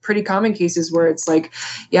a pretty common cases where it's like,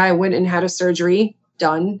 yeah, I went and had a surgery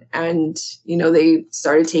done and, they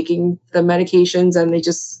started taking the medications and they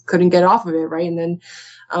just couldn't get off of it. Right. And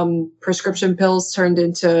then prescription pills turned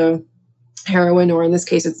into heroin, or in this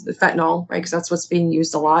case, it's fentanyl, right? Because that's what's being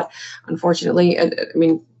used a lot. Unfortunately,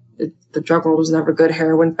 the drug world was never good.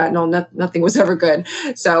 Heroin, fentanyl, nothing was ever good.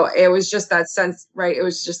 So it was just that sense, right? It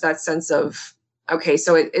was just that sense of, okay,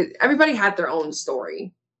 so everybody had their own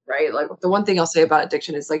story, right? Like the one thing I'll say about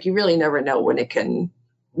addiction is like, you really never know when it can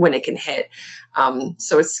hit.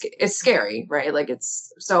 So it's scary, right? Like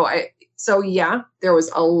there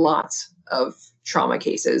was a lot of trauma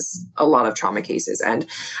cases. And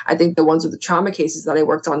I think the ones with the trauma cases that I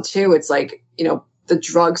worked on too, it's like, the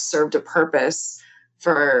drugs served a purpose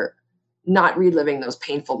for not reliving those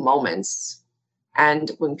painful moments.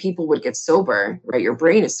 And when people would get sober, right, your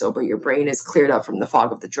brain is sober, your brain is cleared up from the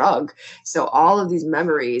fog of the drug. So all of these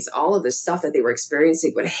memories, all of this stuff that they were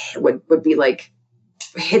experiencing would be like,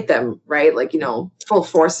 hit them, right? Like, full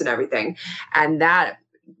force and everything. And that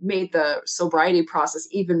made the sobriety process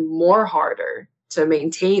even more harder to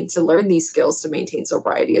learn these skills to maintain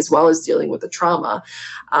sobriety, as well as dealing with the trauma.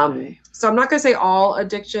 So I'm not going to say all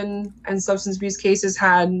addiction and substance abuse cases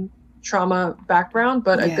had trauma background,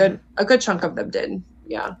 but a good chunk of them did.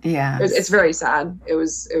 Yeah. Yeah. It's very sad. It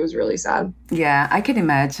was really sad. Yeah, I can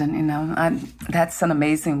imagine, that's an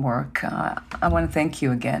amazing work. I want to thank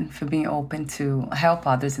you again for being open to help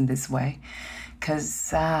others in this way, because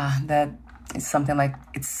that is something like,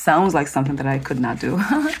 it sounds like something that I could not do,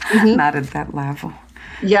 not at that level.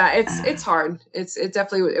 Yeah, it's hard. It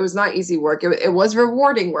definitely, it was not easy work. It was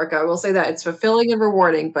rewarding work. I will say that it's fulfilling and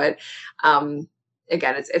rewarding, but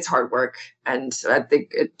again, it's hard work. And I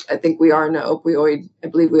think we are in an opioid. I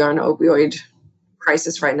believe we are in an opioid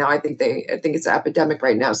crisis right now. I think it's an epidemic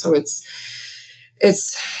right now. So it's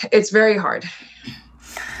very hard.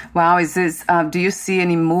 Wow. Is this, do you see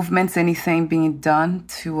any movements, anything being done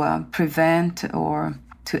to prevent or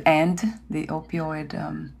to end the opioid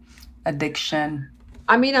addiction?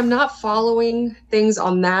 I'm not following things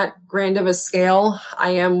on that grand of a scale.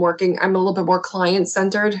 I'm a little bit more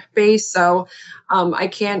client-centered based. So I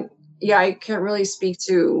can't really speak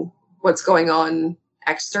to what's going on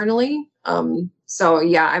externally. I don't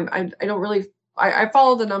really, I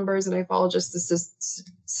follow the numbers and I follow just the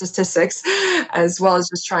statistics, as well as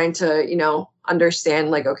just trying to,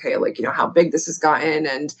 understand like, okay, like, how big this has gotten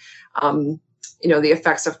and, the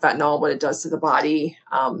effects of fentanyl, what it does to the body.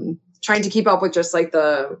 Trying to keep up with just like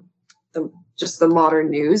the modern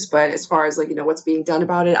news, but as far as like, what's being done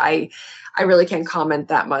about it, I really can't comment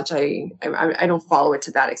that much. I don't follow it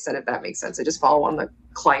to that extent, if that makes sense. I just follow on the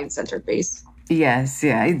client-centered base. Yes,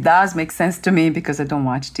 yeah, it does make sense to me because I don't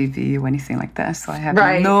watch TV or anything like that, so I have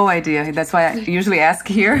no idea. That's why I usually ask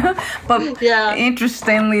here. But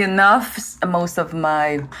interestingly enough, most of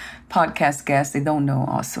my podcast guests, they don't know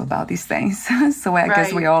also about these things. So I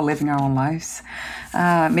guess we're all living our own lives,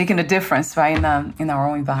 making a difference, right, in our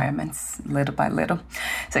own environments, little by little.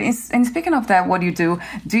 So, and speaking of that, what do?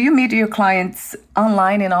 Do you meet your clients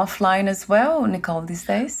online and offline as well, Nicole, these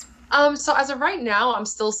days? So as of right now, I'm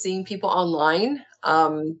still seeing people online.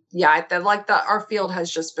 Our field has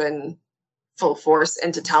just been full force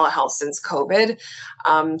into telehealth since COVID.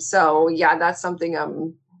 That's something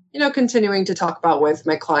I'm, continuing to talk about with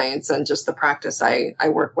my clients and just the practice I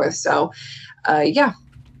work with. So,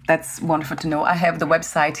 That's wonderful to know. I have the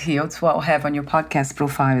website here, so I'll have on your podcast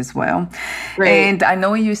profile as well. Great. And I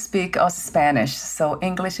know you speak also Spanish, so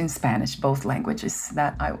English and Spanish, both languages.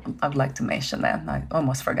 That I would like to mention that. I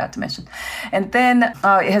almost forgot to mention. And then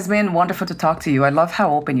it has been wonderful to talk to you. I love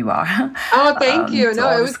how open you are. Oh, thank you.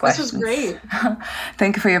 No, this was great.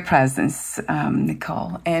 Thank you for your presence,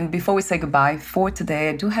 Nicole. And before we say goodbye for today,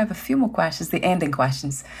 I do have a few more questions, the ending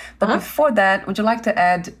questions. But before that, would you like to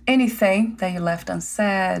add anything that you left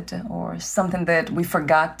unsaid, or something that we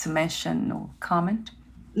forgot to mention or comment?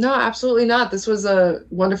 No, absolutely not. This was a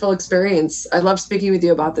wonderful experience. I love speaking with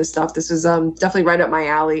you about this stuff. This was definitely right up my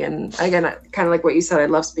alley. And again, kind of like what you said, I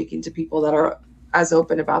love speaking to people that are as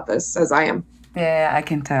open about this as I am. Yeah, I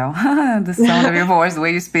can tell. The sound of your voice, the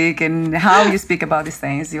way you speak, and how you speak about these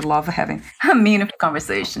things. You love having meaningful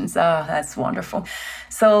conversations. Oh, that's wonderful.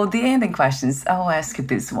 So the ending questions, I'll ask you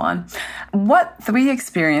this one. What 3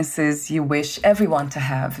 experiences you wish everyone to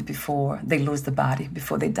have before they lose the body,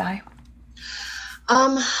 before they die?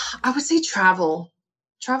 I would say travel.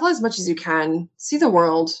 Travel as much as you can. See the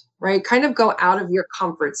world, right? Kind of go out of your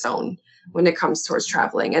comfort zone. when it comes towards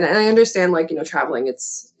traveling. And I understand, like, traveling,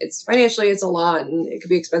 it's financially, it's a lot and it could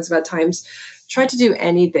be expensive at times. Try to do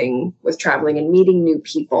anything with traveling and meeting new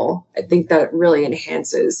people. I think that really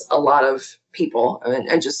enhances a lot of people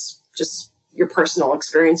and just your personal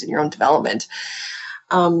experience and your own development.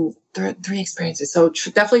 There are 3 experiences. So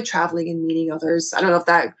definitely traveling and meeting others. I don't know if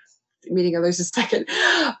that meeting others is second,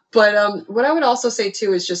 but what I would also say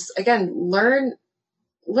too is just, again, learn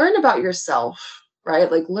about yourself, right?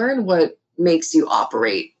 Like, learn what makes you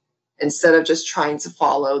operate instead of just trying to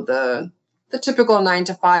follow the typical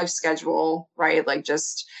 9-to-5 schedule, right? Like,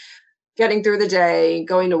 just getting through the day,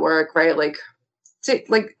 going to work, right? Like,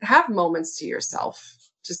 to have moments to yourself,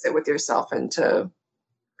 to sit with yourself and to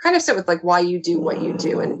kind of sit with like why you do what you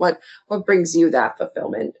do and what brings you that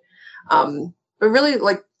fulfillment. But really,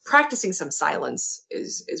 like, practicing some silence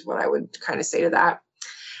is what I would kind of say to that.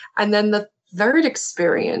 And then the third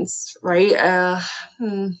experience, right? I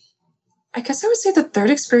guess I would say the third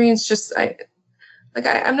experience, just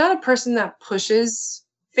I'm not a person that pushes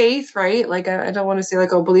faith, right? Like, I don't want to say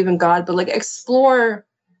like, oh, believe in God, but like explore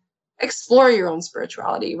your own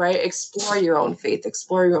spirituality, right? Explore your own faith,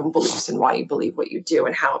 explore your own beliefs and why you believe what you do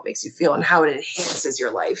and how it makes you feel and how it enhances your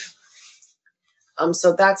life.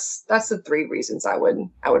 So that's the 3 reasons I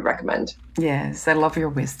would recommend. Yes, I love your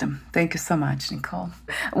wisdom. Thank you so much, Nicole.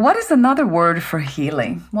 What is another word for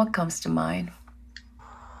healing? What comes to mind?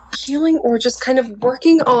 Healing, or just kind of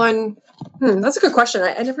working on, that's a good question.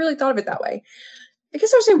 I never really thought of it that way. I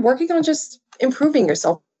guess I would say working on just improving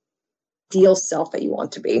yourself, ideal self that you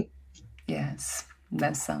want to be. Yes,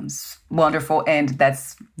 that sounds wonderful. And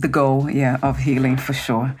that's the goal, of healing for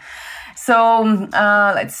sure. So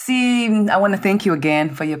let's see. I want to thank you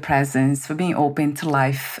again for your presence, for being open to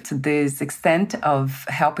life to this extent of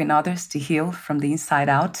helping others to heal from the inside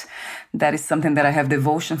out. That is something that I have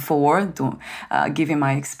devotion for, giving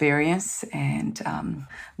my experience and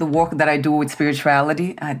the work that I do with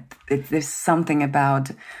spirituality. There's something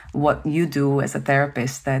about what you do as a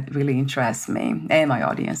therapist that really interests me and my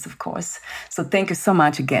audience, of course. So thank you so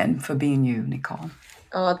much again for being you, Nicole.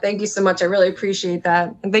 Oh, thank you so much. I really appreciate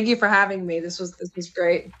that. And thank you for having me. This was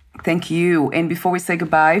great. Thank you. And before we say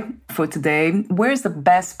goodbye for today, where's the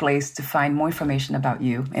best place to find more information about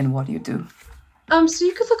you and what you do? So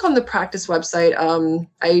you could look on the practice website.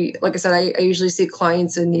 I usually see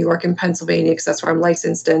clients in New York and Pennsylvania because that's where I'm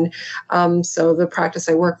licensed in. So the practice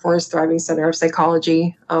I work for is Thriving Center of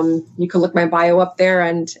Psychology. You can look my bio up there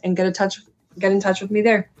and get in touch with me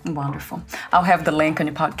there. Wonderful. I'll have the link on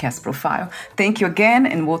your podcast profile. Thank you again,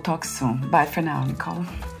 and we'll talk soon. Bye for now, Nicole.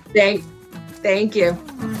 Thank you.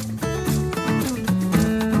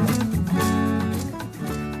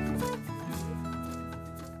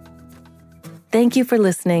 Thank you for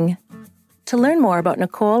listening. To learn more about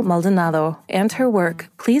Nicole Maldonado and her work,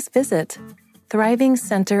 please visit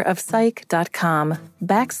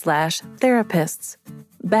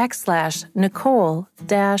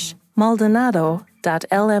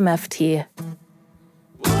thrivingcenter.psych.com/therapists/Nicole-Maldonado.lmft.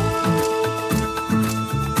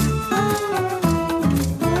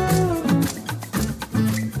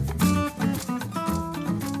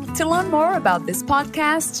 To learn more about this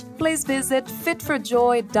podcast, please visit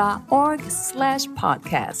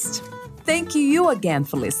fitforjoy.org/podcast. Thank you again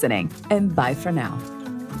for listening, and bye for now.